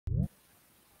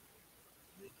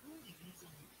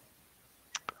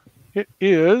It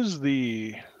is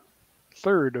the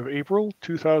 3rd of April,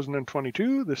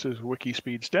 2022. This is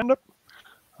WIKISPEED Standup.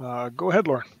 Go ahead,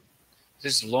 Lauren.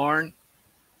 This is Lauren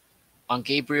on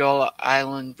Gabriel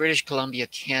Island, British Columbia,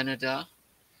 Canada.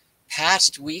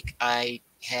 Past week, I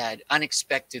had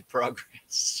unexpected progress.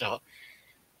 So,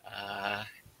 uh,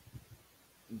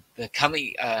 the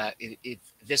coming,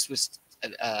 this was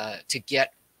to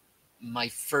get my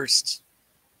first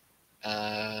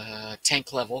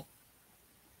tank level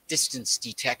distance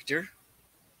detector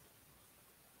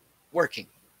working.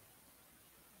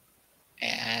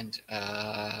 And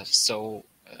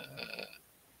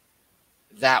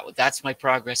that's my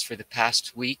progress for the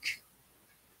past week.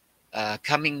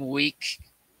 Coming week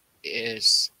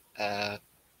is to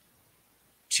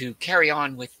carry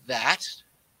on with that,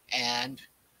 and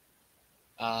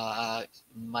my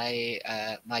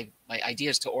idea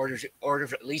is to order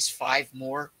at least 5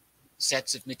 more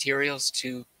sets of materials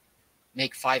to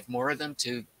make 5 more of them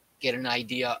to get an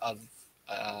idea of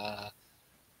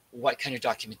what kind of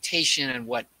documentation and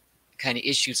what kind of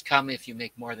issues come if you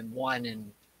make more than one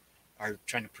and are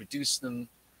trying to produce them.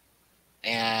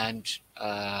 And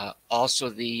also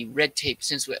the red tape,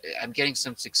 since I'm getting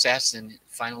some success and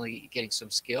finally getting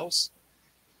some skills,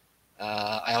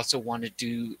 I also want to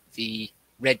do the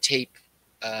red tape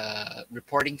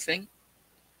reporting thing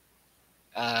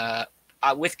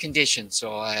with conditions.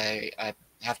 So I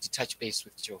have to touch base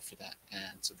with Joe for that.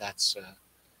 And so that's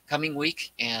coming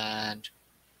week. And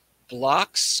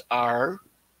blocks are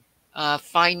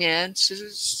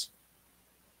finances,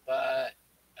 but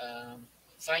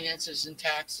finances and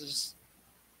taxes,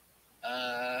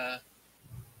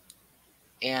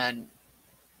 and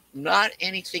not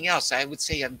anything else. I would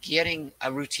say I'm getting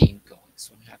a routine going,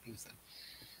 so I'm happy with that.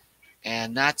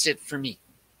 And that's it for me.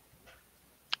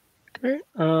 Okay.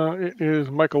 It is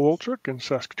Michael Wolchuk in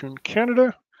Saskatoon,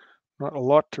 Canada. Not a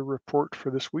lot to report for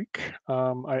this week.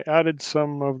 I added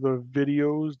some of the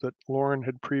videos that Lauren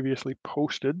had previously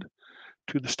posted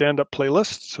to the stand-up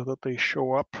playlist so that they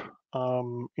show up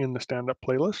in the stand-up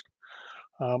playlist.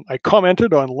 I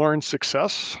commented on Lauren's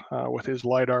success with his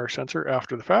LiDAR sensor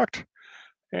after the fact,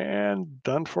 and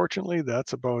unfortunately,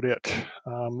 that's about it.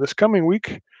 This coming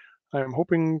week, I'm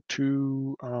hoping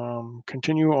to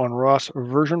continue on ROS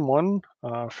version 1,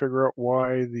 figure out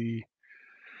why the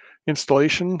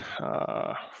installation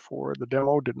for the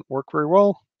demo didn't work very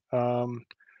well.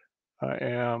 I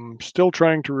am still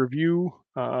trying to review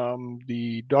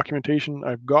the documentation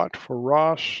I've got for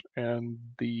ROS and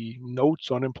the notes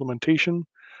on implementation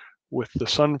with the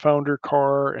Sunfounder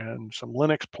car and some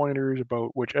Linux pointers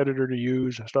about which editor to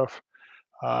use and stuff.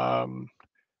 Um,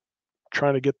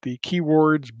 Trying to get the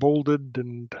keywords bolded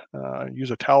and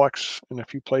use italics in a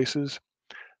few places.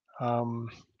 Um,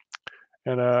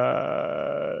 and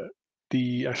I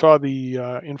saw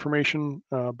the information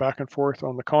back and forth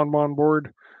on the Kanban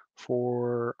board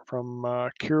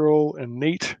from Kirill and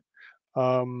Nate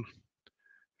and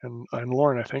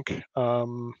Lauren, I think.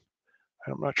 I'm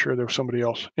not sure there was somebody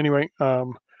else. Anyway, I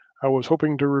was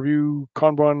hoping to review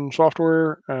Kanban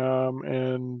software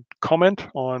and comment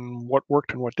on what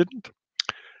worked and what didn't.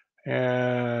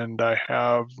 And I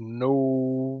have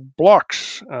no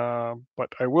blocks,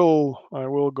 but I will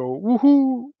go,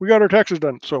 woohoo, we got our taxes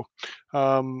done. So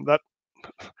that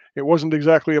it wasn't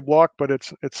exactly a block, but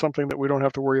it's something that we don't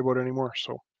have to worry about anymore.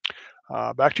 So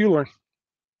back to you, Lauren.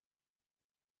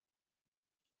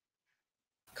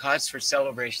 Cause for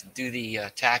celebration. Do the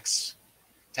taxes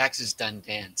done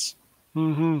dance.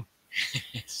 Mm-hmm.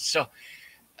 So,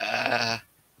 uh,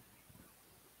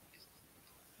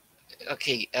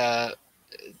 okay.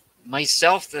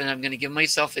 Myself, then I'm going to give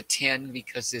myself a 10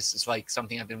 because this is like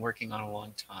something I've been working on a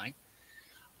long time.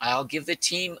 I'll give the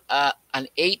team an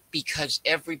 8 because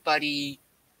everybody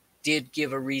did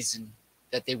give a reason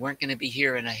that they weren't going to be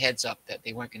here and a heads up that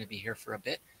they weren't going to be here for a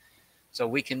bit. So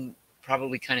we can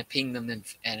probably kind of ping them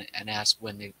and ask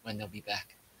when they'll be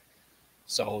back.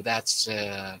 So that's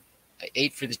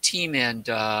 8 for the team. And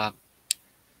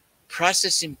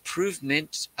process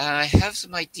improvement, I have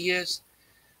some ideas.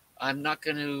 I'm not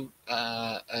going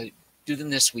to do them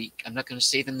this week. I'm not going to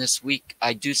say them this week.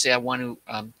 I do say I want to,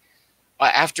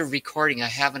 after recording, I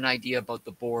have an idea about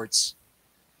the boards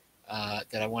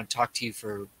that I want to talk to you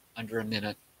for under a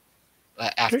minute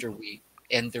after we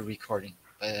end the recording.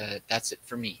 That's it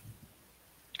for me.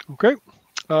 Okay.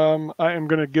 I am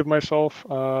going to give myself 2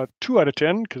 out of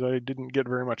 10 because I didn't get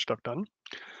very much stuff done.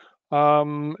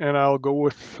 And I'll go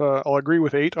with, I'll agree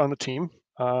with 8 on the team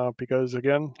because,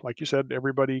 again, like you said,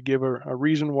 everybody gave a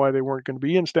reason why they weren't going to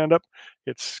be in stand-up.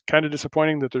 It's kind of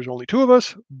disappointing that there's only 2 of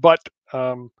us, but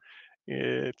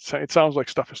it sounds like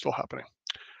stuff is still happening.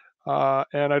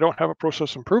 And I don't have a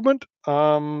process improvement.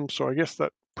 So I guess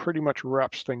that pretty much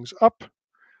wraps things up.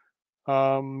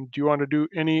 Do you want to do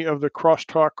any of the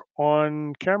crosstalk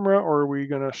on camera, or are we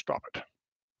going to stop it?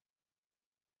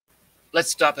 Let's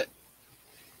stop it.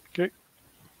 Okay.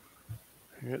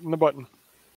 Hitting the button.